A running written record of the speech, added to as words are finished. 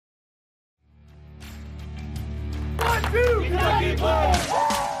2 Kentucky Blue!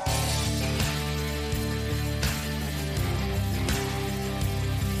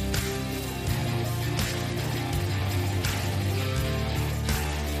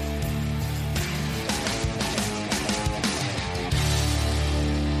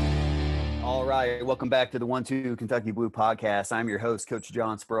 All right, welcome back to the 1-2 Kentucky Blue podcast. I'm your host, Coach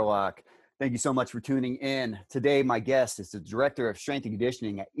John Spurlock. Thank you so much for tuning in. Today, my guest is the Director of Strength and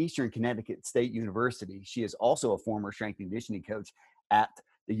Conditioning at Eastern Connecticut State University. She is also a former strength and conditioning coach at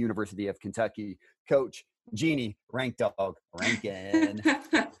the University of Kentucky. Coach Jeannie Rank Dog Rankin.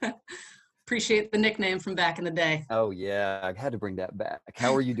 Appreciate the nickname from back in the day. Oh, yeah. I had to bring that back.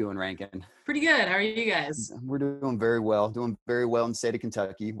 How are you doing, Rankin? Pretty good. How are you guys? We're doing very well. Doing very well in the state of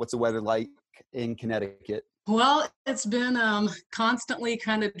Kentucky. What's the weather like in Connecticut? Well, it's been constantly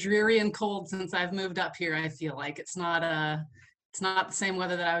kind of dreary and cold since I've moved up here. I feel like it's not the same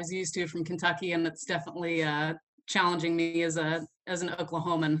weather that I was used to from Kentucky, and it's definitely challenging me as an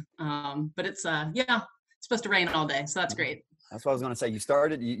Oklahoman. But it's supposed to rain all day, so that's great. That's what I was going to say.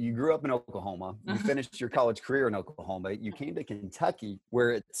 You grew up in Oklahoma. You finished your college career in Oklahoma. You came to Kentucky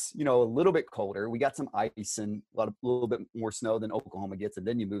where it's, a little bit colder. We got some ice and a little bit more snow than Oklahoma gets. And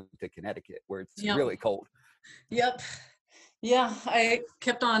then you moved to Connecticut where it's really cold. Yep. Yeah. I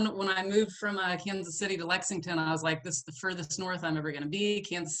kept on when I moved from Kansas City to Lexington. I was like, this is the furthest north I'm ever going to be.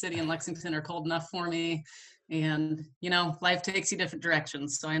 Kansas City and Lexington are cold enough for me. And, life takes you different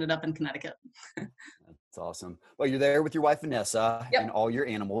directions. So I ended up in Connecticut. That's awesome. Well, you're there with your wife, Vanessa, and all your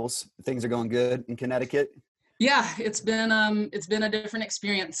animals. Things are going good in Connecticut? Yeah, it's been a different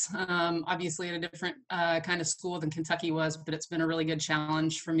experience. Obviously at a different kind of school than Kentucky was, but it's been a really good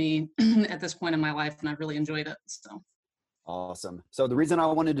challenge for me at this point in my life, and I've really enjoyed it. So awesome. So the reason I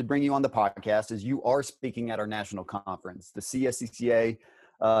wanted to bring you on the podcast is you are speaking at our national conference. The CSCCA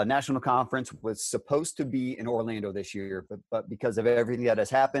National Conference was supposed to be in Orlando this year, but because of everything that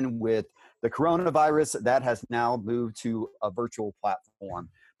has happened with the coronavirus, that has now moved to a virtual platform.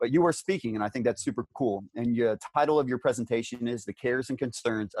 But you are speaking, and I think that's super cool. And the title of your presentation is The Cares and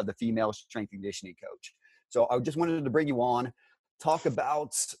Concerns of the Female Strength and Conditioning Coach. So I just wanted to bring you on, talk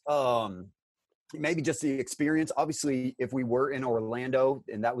about maybe just the experience. Obviously, if we were in Orlando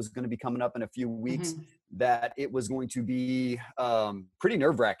and that was going to be coming up in a few weeks, that it was going to be pretty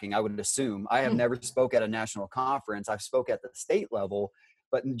nerve-wracking, I would assume. I have never spoke at a national conference. I've spoke at the state level,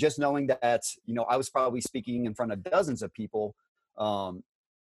 but just knowing that, I was probably speaking in front of dozens of people,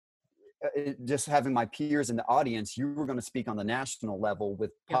 just having my peers in the audience, you were going to speak on the national level with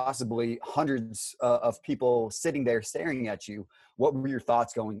possibly hundreds of people sitting there staring at you. What were your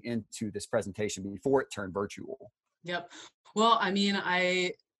thoughts going into this presentation before it turned virtual? Yep. Well, I mean,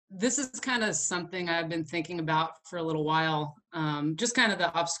 this is kind of something I've been thinking about for a little while. Just kind of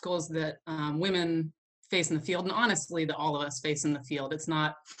the obstacles that women face in the field, and honestly, that all of us face in the field. It's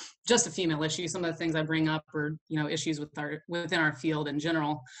not just a female issue. Some of the things I bring up are, issues within our field in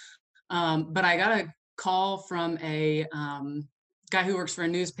general. But I got a call from a guy who works for a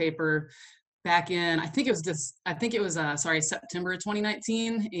newspaper back in, September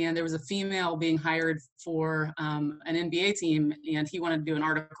 2019. And there was a female being hired for an NBA team. And he wanted to do an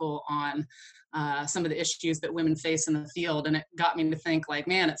article on some of the issues that women face in the field. And it got me to think like,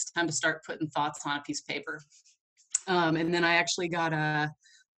 man, it's time to start putting thoughts on a piece of paper. And then I actually got a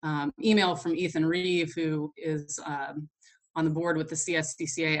email from Ethan Reeve, who is on the board with the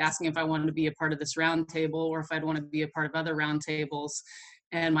CSCCA, asking if I wanted to be a part of this roundtable or if I'd want to be a part of other roundtables.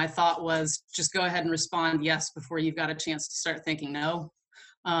 And my thought was just go ahead and respond yes before you've got a chance to start thinking no.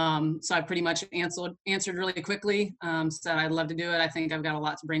 So I pretty much answered really quickly, said I'd love to do it. I think I've got a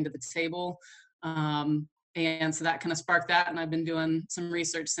lot to bring to the table. And so that kind of sparked that, and I've been doing some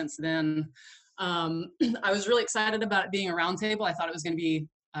research since then. I was really excited about it being a roundtable. I thought it was going to be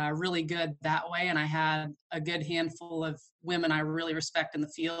really good that way. And I had a good handful of women I really respect in the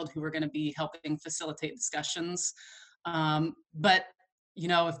field who were going to be helping facilitate discussions. But,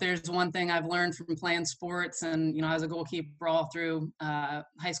 if there's one thing I've learned from playing sports and, as a goalkeeper all through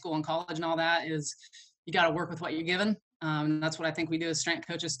high school and college and all that is you got to work with what you're given. And that's what I think we do as strength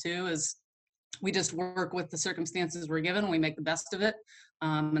coaches too, is we just work with the circumstances we're given. We make the best of it.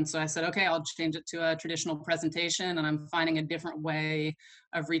 And so I said, okay, I'll change it to a traditional presentation, and I'm finding a different way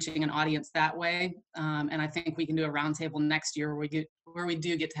of reaching an audience that way. And I think we can do a roundtable next year where we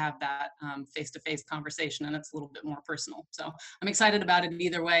do get to have that face-to-face conversation, and it's a little bit more personal. So I'm excited about it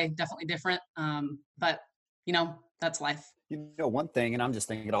either way, definitely different. But that's life. You know, one thing, and I'm just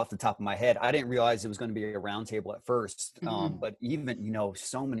thinking off the top of my head, I didn't realize it was going to be a roundtable at first. Mhm. But even, you know,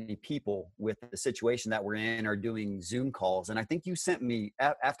 so many people with the situation that we're in are doing Zoom calls. And I think you sent me,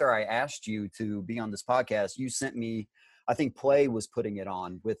 after I asked you to be on this podcast, you sent me, I think Play was putting it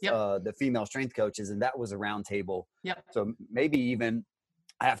on with Yep. the female strength coaches, and that was a roundtable. Yep. So maybe even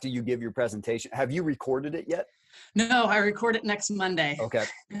after you give your presentation, have you recorded it yet? No, I record it next Monday. Okay.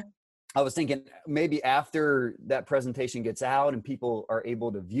 I was thinking maybe after that presentation gets out and people are able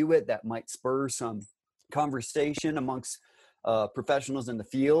to view it, that might spur some conversation amongst professionals in the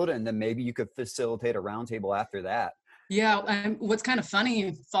field, and then maybe you could facilitate a roundtable after that. Yeah, what's kind of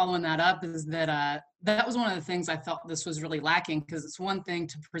funny following that up is that that was one of the things I felt this was really lacking, because it's one thing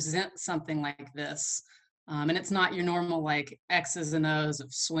to present something like this, and it's not your normal like X's and O's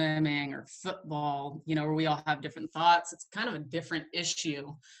of swimming or football, you know, where we all have different thoughts. It's kind of a different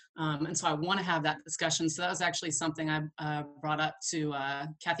issue, and so I want to have that discussion. So that was actually something I brought up to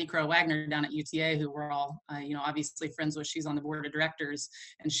Kathy Crow Wagner down at UTA, who we're all, you know, obviously friends with. She's on the board of directors,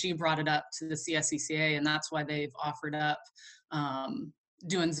 and she brought it up to the CSCCA, and that's why they've offered up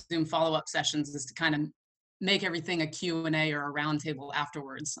doing Zoom follow-up sessions, is to kind of make everything a Q&A or a roundtable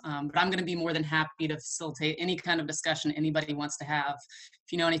afterwards. But I'm going to be more than happy to facilitate any kind of discussion anybody wants to have.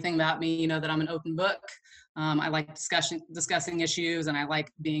 If you know anything about me, you know that I'm an open book. I like discussing issues, and I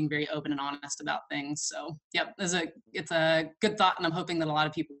like being very open and honest about things. So, yep, it's a good thought, and I'm hoping that a lot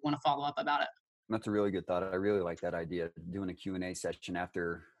of people want to follow up about it. That's a really good thought. I really like that idea, doing a Q&A session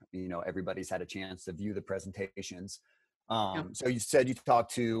after, you know, everybody's had a chance to view the presentations. Yep. So you said you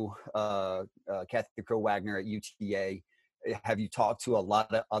talked to Kathy Crow Wagner at UTA. Have you talked to a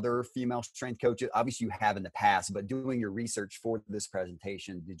lot of other female strength coaches? Obviously you have in the past, but doing your research for this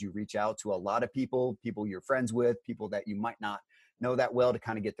presentation, did you reach out to a lot of people you're friends with, people that you might not know that well, to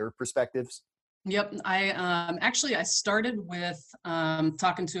kind of get their perspectives? Yep. I started with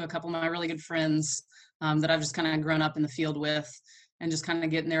talking to a couple of my really good friends that I've just kind of grown up in the field with, and just kind of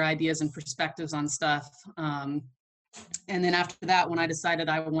getting their ideas and perspectives on stuff. And then after that, when I decided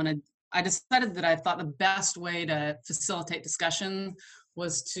that I thought the best way to facilitate discussion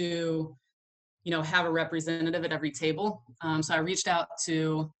was to, you know, have a representative at every table. So I reached out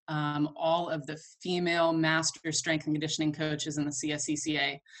to all of the female master strength and conditioning coaches in the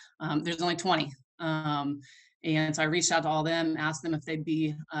CSCCA. There's only 20. And so I reached out to all of them, asked them if they'd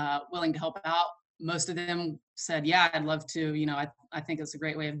be willing to help out. Most of them said, yeah, I'd love to. You know, I think it's a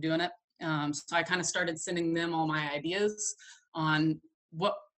great way of doing it. So I kind of started sending them all my ideas on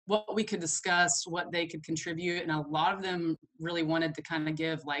what we could discuss, what they could contribute. And a lot of them really wanted to kind of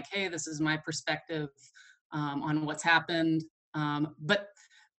give like, hey, this is my perspective on what's happened. But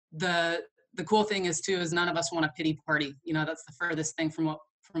the cool thing is too, is none of us want a pity party. You know, that's the furthest thing from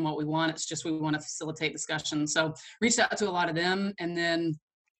what we want. It's just, we want to facilitate discussion. So reached out to a lot of them. And then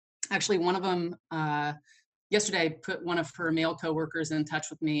actually one of them, yesterday put one of her male coworkers in touch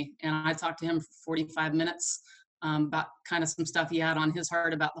with me, and I talked to him for 45 minutes about kind of some stuff he had on his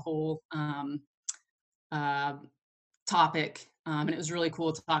heart about the whole topic. And it was really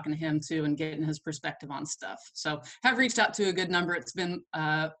cool talking to him too, and getting his perspective on stuff. So have reached out to a good number. It's been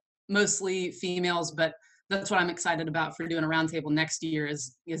mostly females, but that's what I'm excited about for doing a roundtable next year,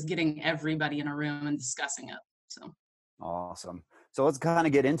 is getting everybody in a room and discussing it. So awesome. So let's kind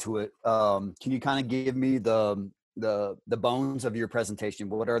of get into it. Can you kind of give me the bones of your presentation?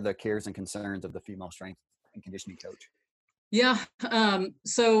 What are the cares and concerns of the female strength and conditioning coach? Yeah.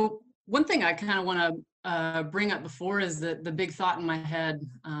 So one thing I kind of want to bring up before is that the big thought in my head,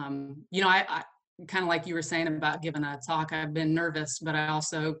 you know, I kind of like you were saying about giving a talk, I've been nervous, but I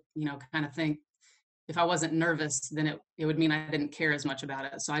also, you know, kind of think if I wasn't nervous, then it would mean I didn't care as much about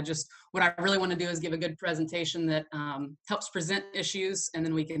it. So what I really want to do is give a good presentation that helps present issues, and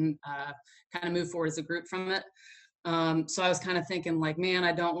then we can kind of move forward as a group from it. So I was kind of thinking like, man,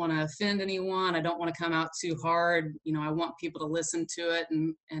 I don't want to offend anyone. I don't want to come out too hard. You know, I want people to listen to it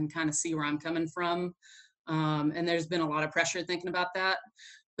and kind of see where I'm coming from. And there's been a lot of pressure thinking about that.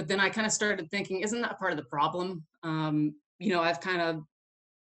 But then I kind of started thinking, isn't that part of the problem? You know, I've kind of,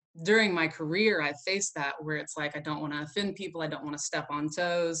 during my career, I faced that, where it's like, I don't want to offend people. I don't want to step on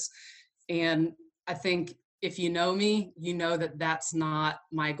toes. And I think if you know me, you know that that's not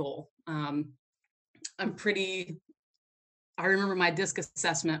my goal. I remember my DISC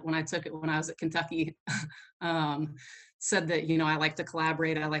assessment when I took it when I was at Kentucky, said that, you know, I like to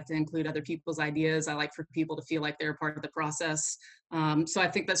collaborate. I like to include other people's ideas. I like for people to feel like they're a part of the process. So I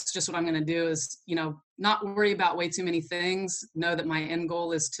think that's just what I'm going to do, is, you know, not worry about way too many things. Know that my end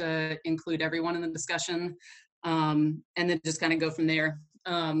goal is to include everyone in the discussion, and then just kind of go from there.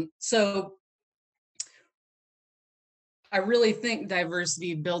 So I really think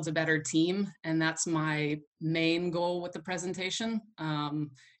diversity builds a better team, and that's my main goal with the presentation. And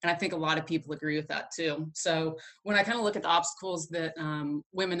I think a lot of people agree with that too. So when I kind of look at the obstacles that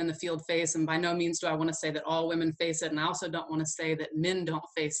women in the field face, and by no means do I want to say that all women face it, and I also don't want to say that men don't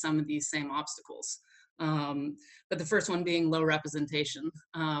face some of these same obstacles. But the first one being low representation.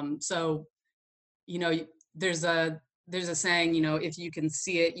 So, you know, there's a saying, you know, if you can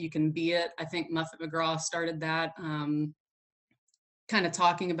see it, you can be it. I think Muffet McGraw started that. Kind of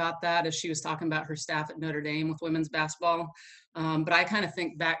talking about that as she was talking about her staff at Notre Dame with women's basketball. But I kind of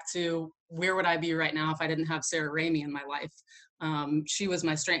think back to where would I be right now if I didn't have Sarah Ramey in my life. She was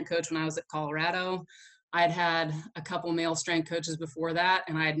my strength coach when I was at Colorado. I'd had a couple male strength coaches before that,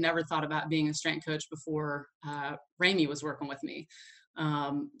 and I had never thought about being a strength coach before Ramey was working with me.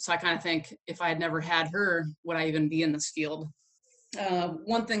 So I kind of think if I had never had her, would I even be in this field?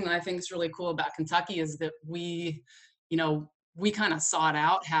 One thing that I think is really cool about Kentucky is that we kind of sought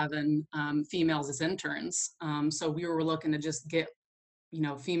out having females as interns. So we were looking to just get,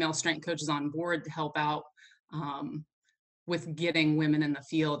 female strength coaches on board to help out with getting women in the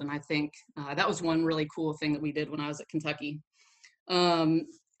field. And I think that was one really cool thing that we did when I was at Kentucky. And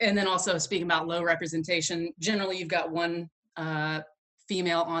then also speaking about low representation, generally you've got one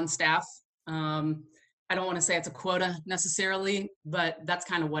female on staff. I don't want to say it's a quota necessarily, but that's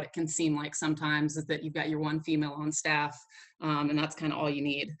kind of what it can seem like sometimes, is that you've got your one female on staff, and that's kind of all you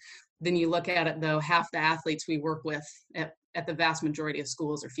need. Then you look at it though, half the athletes we work with at the vast majority of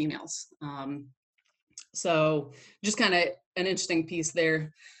schools are females. So just kind of an interesting piece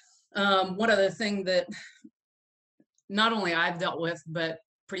there. One other thing that not only I've dealt with, but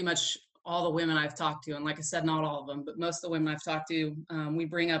pretty much all the women I've talked to, and like I said, not all of them, but most of the women I've talked to, we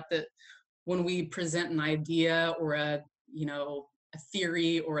bring up that when we present an idea or a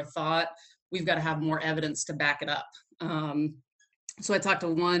theory or a thought, we've got to have more evidence to back it up. So I talked to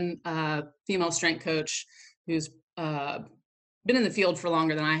one female strength coach who's been in the field for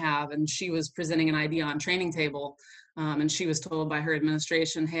longer than I have, and she was presenting an idea on Training Table, and she was told by her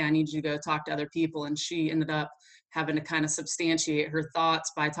administration, hey, I need you to go talk to other people, and she ended up having to kind of substantiate her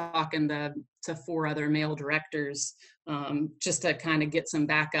thoughts by talking to 4 other male directors, just to kind of get some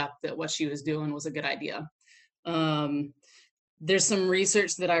backup that what she was doing was a good idea. There's some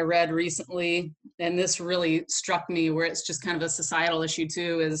research that I read recently, and this really struck me, where it's just kind of a societal issue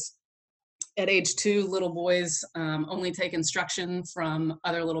too, is at age 2, little boys only take instruction from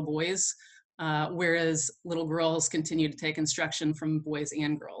other little boys, whereas little girls continue to take instruction from boys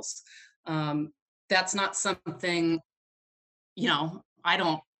and girls. That's not something,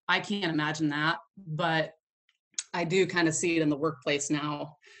 I can't imagine that, but I do kind of see it in the workplace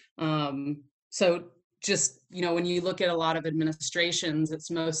now. So just, when you look at a lot of administrations,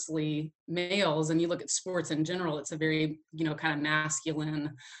 it's mostly males, and you look at sports in general, it's a very, kind of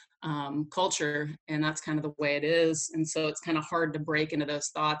masculine culture, and that's kind of the way it is. And so it's kind of hard to break into those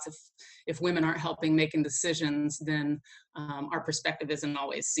thoughts. If women aren't helping making decisions, then our perspective isn't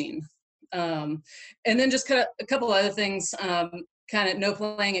always seen. And then just kind of a couple other things, kind of no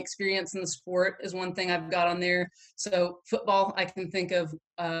playing experience in the sport is one thing I've got on there. So football, I can think of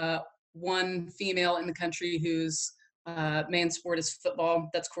one female in the country whose main sport is football.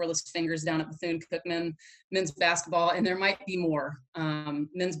 That's Corliss Fingers down at Bethune-Cookman. Men's basketball, and there might be more.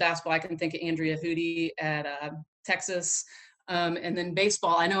 Men's basketball, I can think of Andrea Hootie at Texas. And then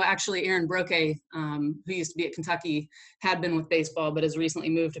baseball, I know actually Aaron Broke, who used to be at Kentucky, had been with baseball, but has recently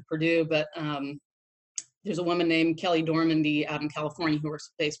moved to Purdue. But there's a woman named Kelly Dormandy out in California who works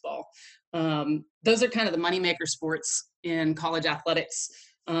with baseball. Those are kind of the moneymaker sports in college athletics.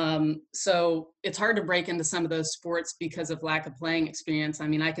 So it's hard to break into some of those sports because of lack of playing experience. I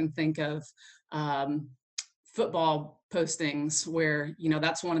mean, I can think of football postings where,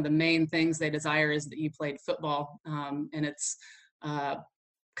 that's one of the main things they desire is that you played football. And it's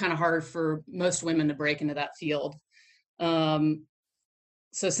kind of hard for most women to break into that field.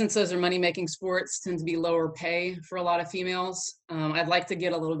 So since those are money-making sports, tend to be lower pay for a lot of females. I'd like to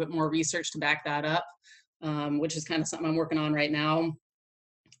get a little bit more research to back that up, which is kind of something I'm working on right now.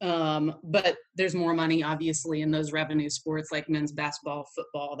 But there's more money, obviously, in those revenue sports like men's basketball,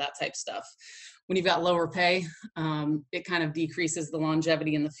 football, that type of stuff. When you've got lower pay, it kind of decreases the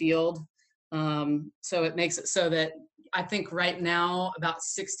longevity in the field. So it makes it so that I think right now about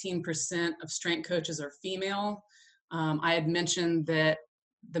 16% of strength coaches are female. I had mentioned that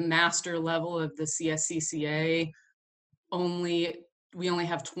the master level of the CSCCA, we only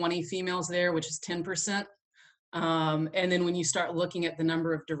have 20 females there, which is 10%. And then when you start looking at the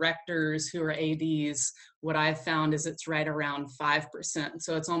number of directors who are ADs, what I've found is it's right around 5%.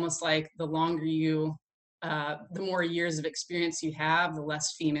 So it's almost like the longer you the more years of experience you have, the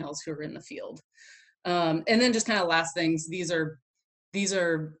less females who are in the field. And then just kind of last things, these are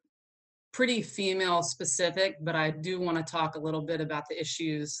pretty female specific, but I do want to talk a little bit about the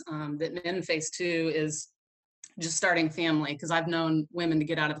issues that men face too, is just starting family, because I've known women to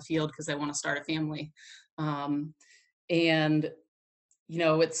get out of the field because they want to start a family. And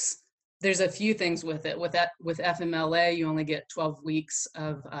there's a few things with it. With FMLA, you only get 12 weeks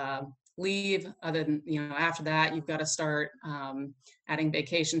of leave. Other than, after that, you've got to start adding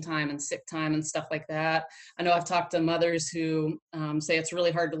vacation time and sick time and stuff like that. I know I've talked to mothers who say it's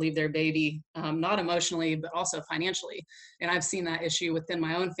really hard to leave their baby, not emotionally, but also financially. And I've seen that issue within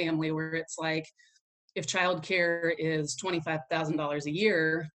my own family, where it's like, if childcare is $25,000 a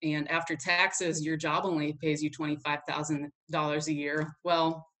year, and after taxes, your job only pays you $25,000 a year,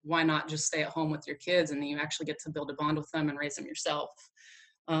 well, why not just stay at home with your kids, and then you actually get to build a bond with them and raise them yourself?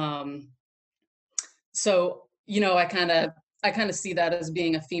 So, I kind of see that as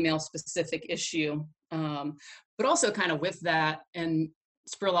being a female specific issue. But also kind of with that, and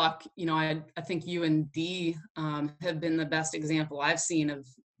Spurlock, I think you and Dee have been the best example I've seen of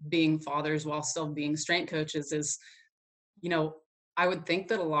being fathers while still being strength coaches. Is, I would think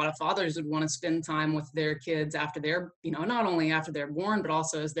that a lot of fathers would want to spend time with their kids after they're, not only after they're born, but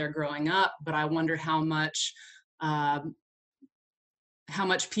also as they're growing up. But I wonder how much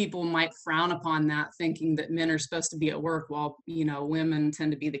people might frown upon that, thinking that men are supposed to be at work while, women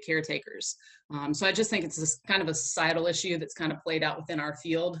tend to be the caretakers. So I just think it's this kind of a societal issue that's kind of played out within our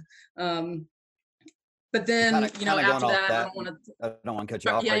field. But then, after that, I don't want to cut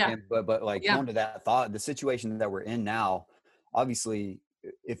you off again, but going to that thought, the situation that we're in now, obviously,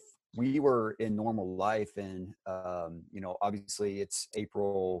 if we were in normal life and, obviously it's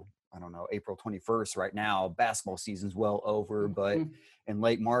April 21st right now, basketball season's well over, but in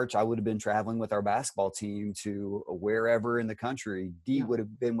late March, I would have been traveling with our basketball team to wherever in the country. Dee would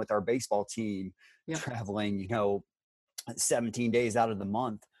have been with our baseball team traveling, 17 days out of the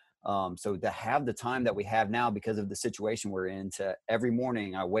month. So to have the time that we have now because of the situation we're in, to every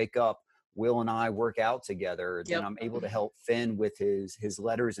morning I wake up, Will and I work out together, then I'm able to help Finn with his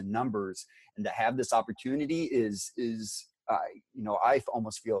letters and numbers, and to have this opportunity is I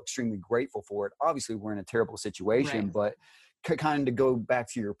almost feel extremely grateful for it. Obviously we're in a terrible situation, but kind of to go back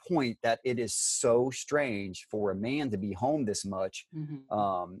to your point, that it is so strange for a man to be home this much,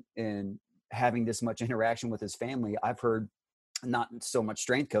 and having this much interaction with his family. I've heard not so much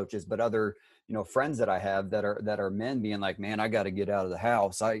strength coaches, but other, friends that I have that are men being like, man, I got to get out of the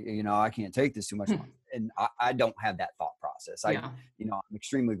house. I can't take this too much. And I don't have that thought process. I'm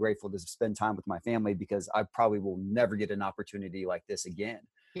extremely grateful to spend time with my family, because I probably will never get an opportunity like this again.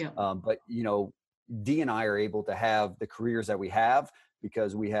 But Dee and I are able to have the careers that we have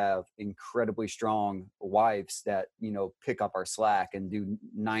because we have incredibly strong wives that, pick up our slack and do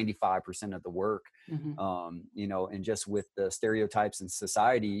 95% of the work. And just with the stereotypes in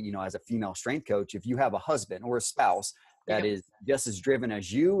society, as a female strength coach, if you have a husband or a spouse that is just as driven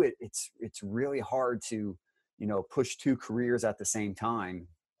as you, it's really hard to, push two careers at the same time.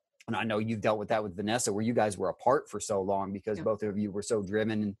 And I know you've dealt with that with Vanessa, where you guys were apart for so long because both of you were so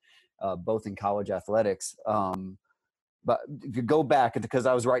driven, both in college athletics. But if you go back, because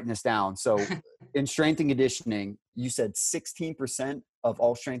I was writing this down. So in strength and conditioning, you said 16% of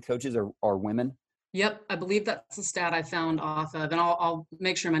all strength coaches are women. Yep. I believe that's the stat I found off of, and I'll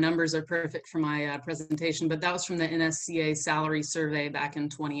make sure my numbers are perfect for my presentation, but that was from the NSCA salary survey back in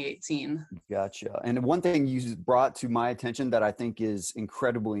 2018. Gotcha. And one thing you brought to my attention that I think is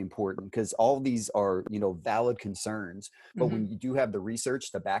incredibly important, because all of these are, valid concerns, but when you do have the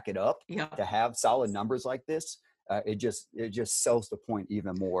research to back it up, to have solid numbers like this, it just sells the point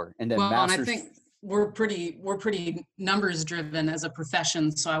even more. And then and I think we're pretty numbers driven as a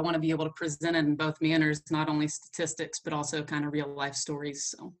profession. So I want to be able to present it in both manners, not only statistics, but also kind of real life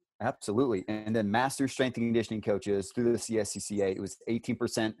stories. So absolutely. And then master strength and conditioning coaches through the CSCCA, it was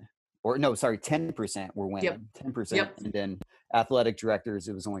 18%, 10% were women, 10%. And then athletic directors,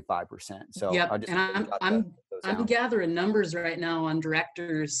 it was only 5%. So I'm gathering numbers right now on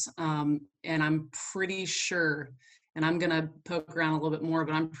directors, and I'm pretty sure, and I'm going to poke around a little bit more,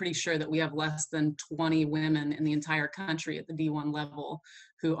 but I'm pretty sure that we have less than 20 women in the entire country at the D1 level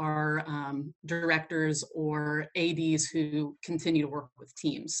who are directors or ADs who continue to work with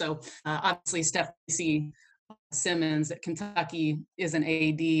teams. So obviously Stephanie Simmons at Kentucky is an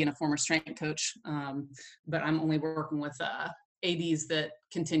AD and a former strength coach, but I'm only working with ADs that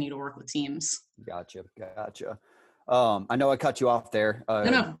continue to work with teams. Gotcha. I know I cut you off there.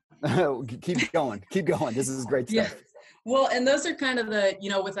 No. Keep going. This is great stuff. Well, and those are kind of the,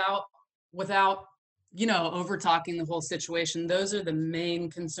 without over talking the whole situation, those are the main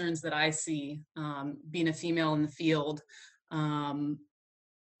concerns that I see, being a female in the field. Um,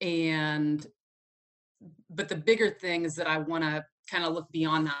 and, but the bigger thing is that I want to kind of look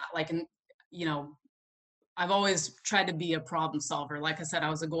beyond that. Like, and, you know, I've always tried to be a problem solver. Like I said, I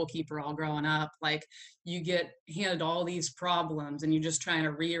was a goalkeeper all growing up. Like, you get handed all these problems and you're just trying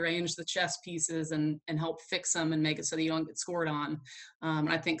to rearrange the chess pieces and help fix them and make it so that you don't get scored on. And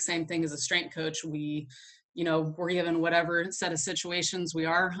I think same thing as a strength coach. We're given whatever set of situations we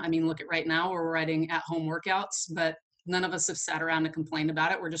are. I mean, look at right now, we're writing at-home workouts, but none of us have sat around and complained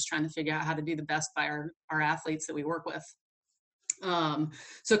about it. We're just trying to figure out how to do the best by our athletes that we work with.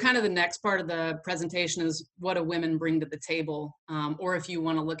 So kind of the next part of the presentation is, what do women bring to the table? Or if you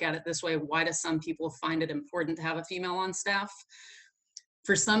want to look at it this way, why do some people find it important to have a female on staff?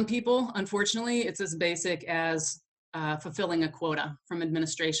 For some people, unfortunately, it's as basic as fulfilling a quota from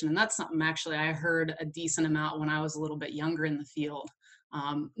administration. And that's something actually I heard a decent amount when I was a little bit younger in the field.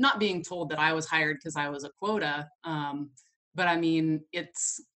 Not being told that I was hired because I was a quota, but I mean,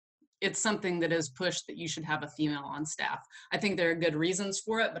 it's something that is pushed that you should have a female on staff. I think there are good reasons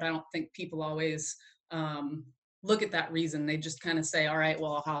for it, but I don't think people always look at that reason. They just kind of say, all right,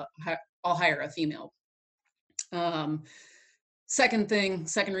 well, I'll hire a female. Second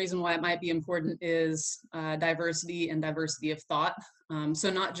reason why it might be important is diversity and diversity of thought. So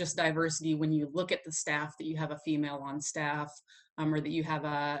not just diversity when you look at the staff, that you have a female on staff, or that you have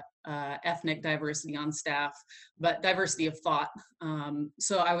a ethnic diversity on staff, but diversity of thought.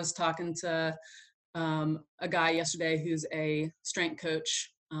 So I was talking to a guy yesterday who's a strength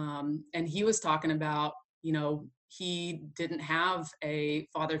coach, and he was talking about, he didn't have a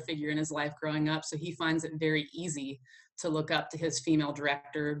father figure in his life growing up, so he finds it very easy to look up to his female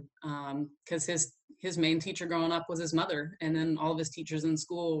director, because his main teacher growing up was his mother, and then all of his teachers in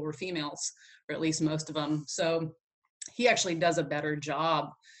school were females, or at least most of them. So he actually does a better job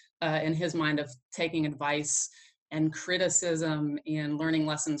in his mind of taking advice and criticism and learning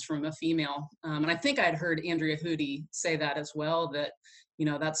lessons from a female. And I think I'd heard Andrea Hootie say that as well, that,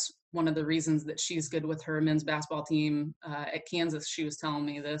 that's one of the reasons that she's good with her men's basketball team at Kansas. She was telling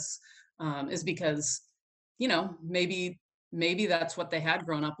me this is because, maybe that's what they had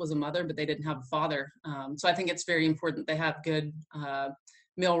growing up, was a mother, but they didn't have a father. So I think it's very important they have good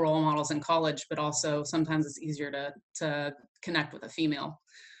male role models in college, but also sometimes it's easier to connect with a female.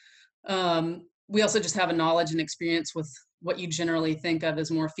 We also just have a knowledge and experience with what you generally think of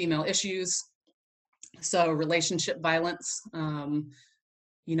as more female issues. So relationship violence,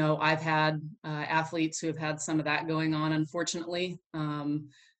 I've had athletes who have had some of that going on, unfortunately.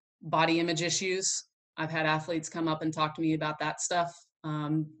 Body image issues. I've had athletes come up and talk to me about that stuff,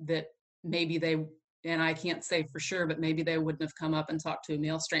 that maybe they, and I can't say for sure, but maybe they wouldn't have come up and talked to a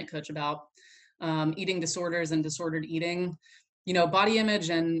male strength coach about. Eating disorders and disordered eating. Body image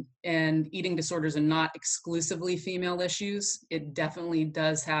and eating disorders are not exclusively female issues. It definitely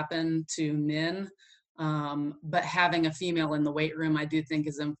does happen to men. But having a female in the weight room, I do think,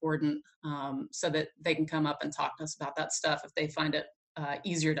 is important, so that they can come up and talk to us about that stuff if they find it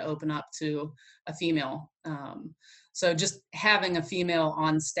easier to open up to a female. So just having a female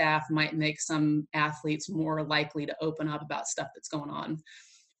on staff might make some athletes more likely to open up about stuff that's going on.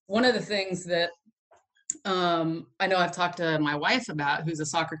 One of the things that I know I've talked to my wife about, who's a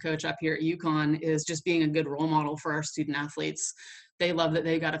soccer coach up here at UConn, is just being a good role model for our student athletes. They love that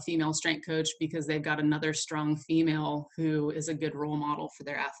they've got a female strength coach because they've got another strong female who is a good role model for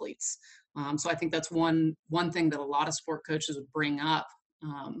their athletes. So I think that's one thing that a lot of sport coaches would bring up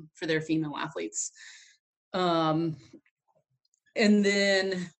for their female athletes. And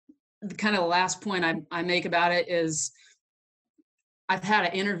then the kind of last point I make about it is, I've had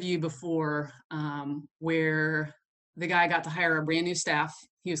an interview before where the guy got to hire a brand new staff.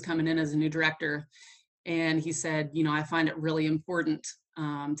 He was coming in as a new director, and he said, I find it really important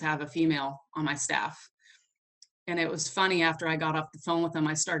to have a female on my staff. And it was funny, after I got off the phone with him,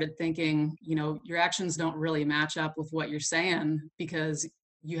 I started thinking, your actions don't really match up with what you're saying, because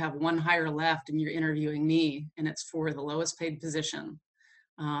you have one hire left and you're interviewing me, and it's for the lowest paid position.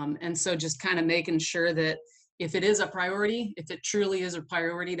 And so just kind of making sure that if it is a priority, if it truly is a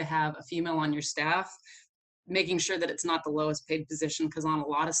priority to have a female on your staff, making sure that it's not the lowest paid position, because on a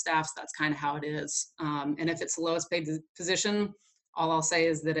lot of staffs, that's kind of how it is. And if it's the lowest paid position, all I'll say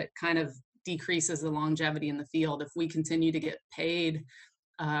is that it kind of decreases the longevity in the field. If we continue to get paid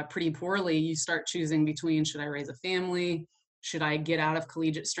pretty poorly, you start choosing between, should I raise a family? Should I get out of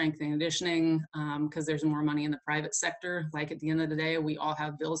collegiate strength and conditioning because there's more money in the private sector? Like, at the end of the day, we all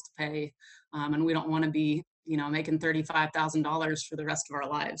have bills to pay, and we don't want to be, making $35,000 for the rest of our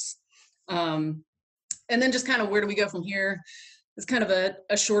lives. And then just kind of where do we go from here? It's kind of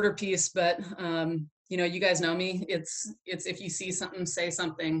a shorter piece, but you know, you guys know me. It's if you see something, say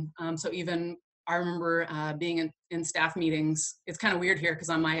something. So even I remember being in staff meetings. It's kind of weird here because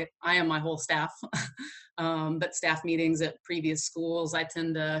I am my whole staff. But staff meetings at previous schools, I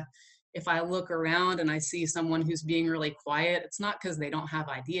tend to, if I look around and I see someone who's being really quiet, it's not because they don't have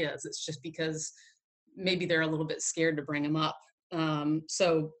ideas. It's just because maybe they're a little bit scared to bring them up.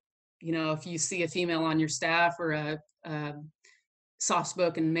 So, you know, if you see a female on your staff or a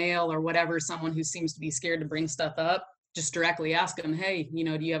soft-spoken male or whatever, someone who seems to be scared to bring stuff up, just directly ask them, hey, you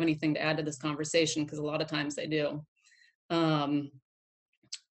know, do you have anything to add to this conversation? Because a lot of times they do.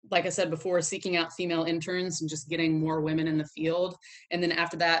 Like I said before, seeking out female interns and just getting more women in the field. And then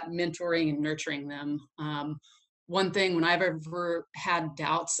after that, mentoring and nurturing them. One thing, when I've ever had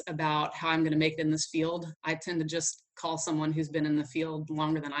doubts about how I'm going to make it in this field, I tend to just call someone who's been in the field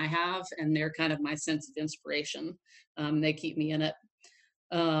longer than I have, and they're kind of my sense of inspiration. They keep me in it.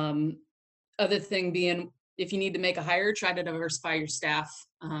 Other thing being, if you need to make a hire, try to diversify your staff.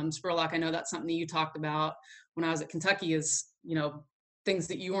 Spurlock, I know that's something that you talked about when I was at Kentucky is, you know, things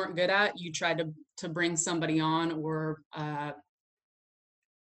that you weren't good at, you tried to bring somebody on or,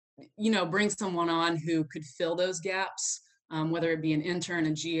 you know, bring someone on who could fill those gaps, whether it be an intern,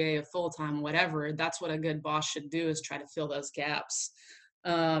 a GA, a full-time, whatever. That's what a good boss should do, is try to fill those gaps.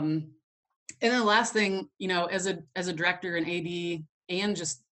 And then the last thing, you know, as a director and AD and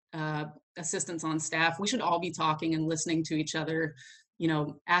just assistants on staff, we should all be talking and listening to each other, you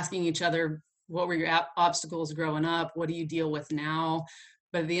know, asking each other, what were your obstacles growing up? What do you deal with now?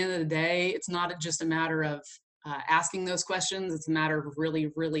 But at the end of the day, it's not just a matter of asking those questions. It's a matter of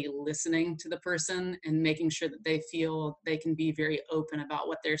really, really listening to the person and making sure that they feel they can be very open about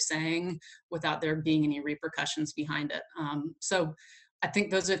what they're saying without there being any repercussions behind it. So I think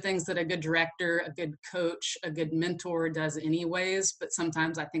those are things that a good director, a good coach, a good mentor does anyways. But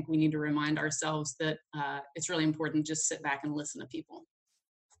sometimes I think we need to remind ourselves that it's really important to just sit back and listen to people.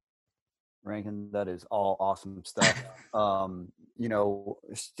 Rankin, that is all awesome stuff. You know,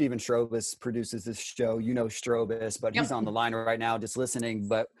 Steven Strobus produces this show, you know, Strobus, but he's on the line right now just listening.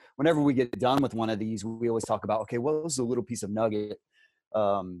 But whenever we get done with one of these, we always talk about, okay, what was the little piece of nugget?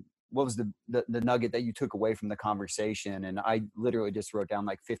 What was the nugget that you took away from the conversation? And I literally just wrote down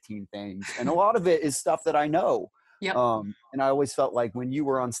like 15 things. And a lot of it is stuff that I know. Yep. And I always felt like when you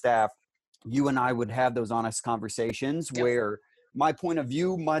were on staff, you and I would have those honest conversations where my point of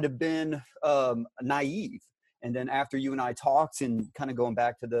view might have been naive. And then after you and I talked, and kind of going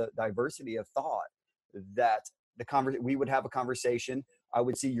back to the diversity of thought, that we would have a conversation. I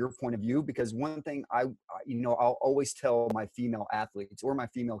would see your point of view, because one thing I'll always tell my female athletes or my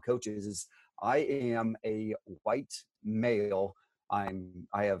female coaches is, I am a white male. I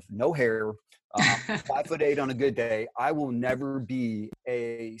have no hair, 5'8" on a good day. I will never be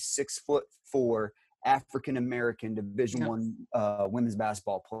a 6'4" African-American Division I women's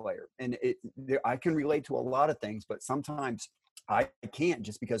basketball player. And I can relate to a lot of things, but sometimes I can't,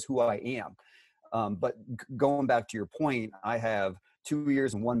 just because who I am. But going back to your point, I have 2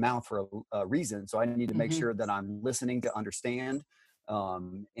 ears and one mouth for a reason. So I need to make sure that I'm listening to understand.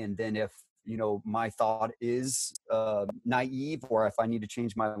 And then if, you know, my thought is naive, or if I need to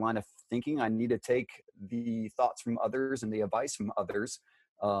change my line of thinking, I need to take the thoughts from others and the advice from others,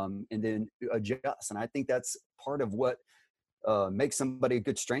 and then adjust. And I think that's part of what makes somebody a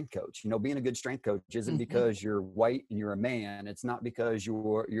good strength coach. You know, being a good strength coach isn't because you're white and you're a man. It's not because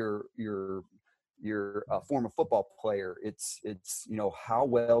you're a former football player. It's, you know, how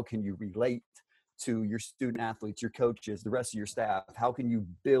well can you relate to your student athletes, your coaches, the rest of your staff? How can you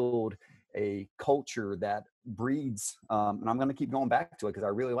build a culture that breeds, and I'm going to keep going back to it because I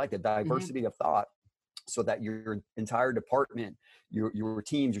really like the diversity of thought, so that your entire department, your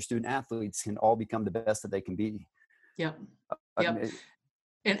teams, your student athletes can all become the best that they can be. Yep.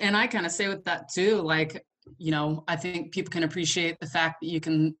 And I kind of say with that too, like, you know, I think people can appreciate the fact that you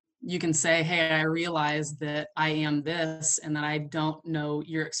can say, hey, I realize that I am this and that I don't know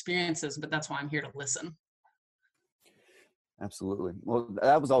your experiences, but that's why I'm here to listen. Absolutely. Well,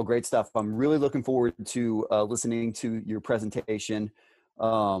 that was all great stuff. I'm really looking forward to listening to your presentation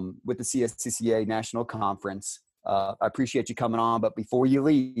with the CSCCA National Conference. I appreciate you coming on, but before you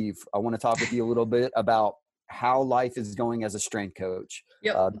leave, I want to talk with you a little bit about how life is going as a strength coach,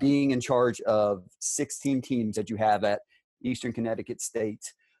 being in charge of 16 teams that you have at Eastern Connecticut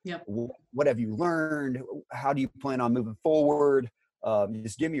State. What have you learned? How do you plan on moving forward?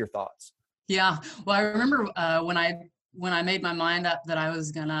 Just give me your thoughts. Yeah. Well, I remember when I made my mind up that I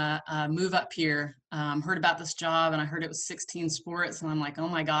was gonna move up here, heard about this job and I heard it was 16 sports, and I'm like, oh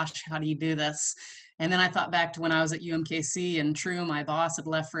my gosh, how do you do this? And then I thought back to when I was at UMKC, and True, my boss, had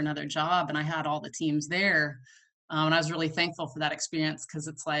left for another job, and I had all the teams there. And I was really thankful for that experience, because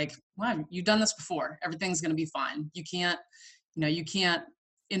it's like, wow, you've done this before. Everything's going to be fine. You can't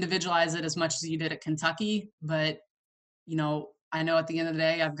individualize it as much as you did at Kentucky, but I know at the end of the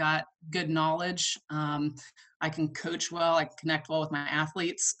day, I've got good knowledge. I can coach well, I can connect well with my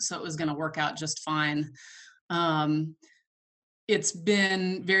athletes, so it was going to work out just fine. It's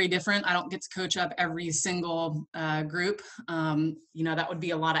been very different. I don't get to coach up every single group. That would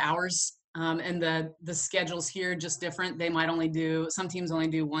be a lot of hours. And the schedules here just different. They might some teams only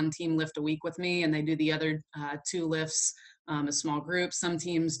do one team lift a week with me, and they do the other 2 lifts as small groups. Some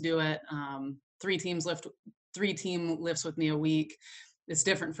teams do it 3 team lifts with me a week. It's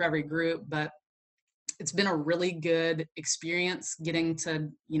different for every group, but it's been a really good experience getting to,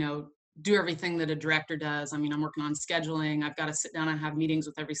 do everything that a director does. I mean, I'm working on scheduling. I've got to sit down and have meetings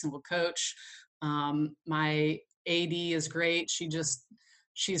with every single coach. My AD is great.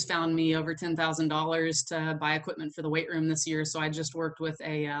 She's found me over $10,000 to buy equipment for the weight room this year. So I just worked with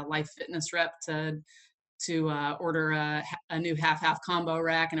a Life Fitness rep to order a new half combo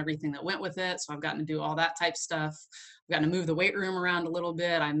rack and everything that went with it. So I've gotten to do all that type stuff. I've gotten to move the weight room around a little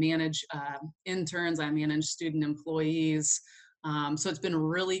bit. I manage interns. I manage student employees. So it's been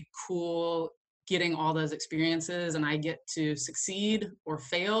really cool getting all those experiences, and I get to succeed or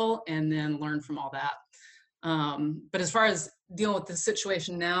fail and then learn from all that. But as far as dealing with the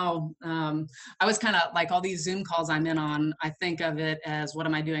situation now, I was kind of like, all these Zoom calls I'm in on, I think of it as, what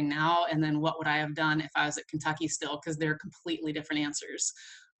am I doing now? And then what would I have done if I was at Kentucky still? Because they're completely different answers.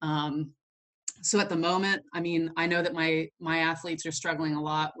 So at the moment, I mean, I know that my athletes are struggling a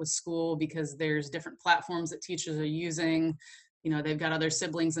lot with school, because there's different platforms that teachers are using. They've got other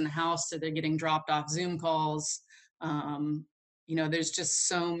siblings in the house, so they're getting dropped off Zoom calls. There's just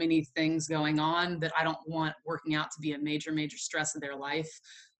so many things going on that I don't want working out to be a major, major stress of their life.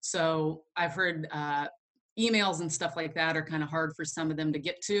 So I've heard emails and stuff like that are kind of hard for some of them to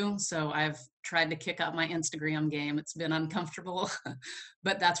get to. So I've tried to kick up my Instagram game. It's been uncomfortable,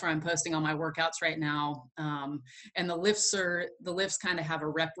 but that's where I'm posting all my workouts right now. And the lifts kind of have a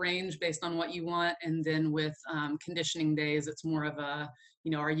rep range based on what you want. And then with conditioning days, it's more of a,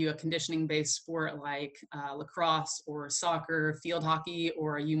 are you a conditioning based sport like lacrosse or soccer, field hockey,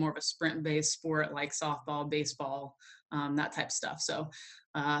 or are you more of a sprint based sport like softball, baseball, that type of stuff. So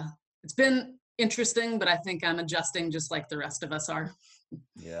it's been interesting, but I think I'm adjusting just like the rest of us are.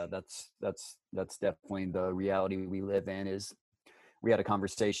 Yeah, that's definitely the reality we live in. Is we had a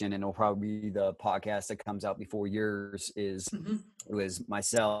conversation, and it'll probably be the podcast that comes out before yours, is it was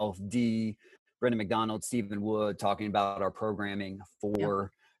myself, Dee, Brendan McDonald, Stephen Wood, talking about our programming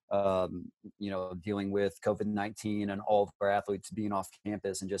for dealing with COVID-19 and all of our athletes being off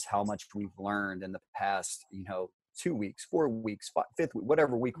campus, and just how much we've learned in the past 2 weeks, 4 weeks, 5th week,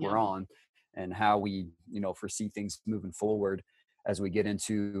 whatever week we're on, and how we foresee things moving forward as we get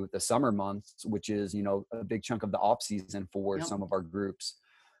into the summer months, which is a big chunk of the off season for some of our groups.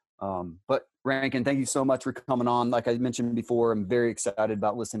 But Rankin, thank you so much for coming on. Like I mentioned before, I'm very excited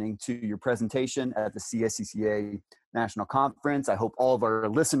about listening to your presentation at the CSCCA National Conference. I hope all of our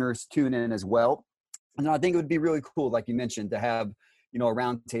listeners tune in as well. And I think it would be really cool, like you mentioned, to have a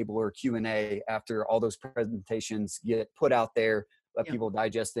roundtable or Q&A after all those presentations get put out there. Let people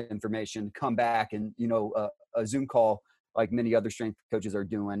digest the information, come back, and a Zoom call like many other strength coaches are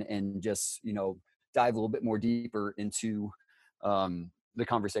doing, and just dive a little bit more deeper into the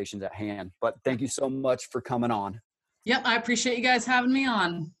conversations at hand. But thank you so much for coming on. Yep, I appreciate you guys having me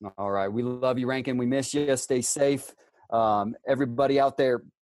on. All right, we love you, Rankin. We miss you. Stay safe. Everybody out there,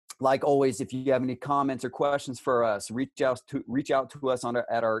 like always, if you have any comments or questions for us, reach out to us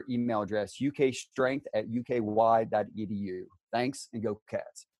at our email address, ukstrength@uky.edu. Thanks, and go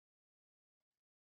Cats.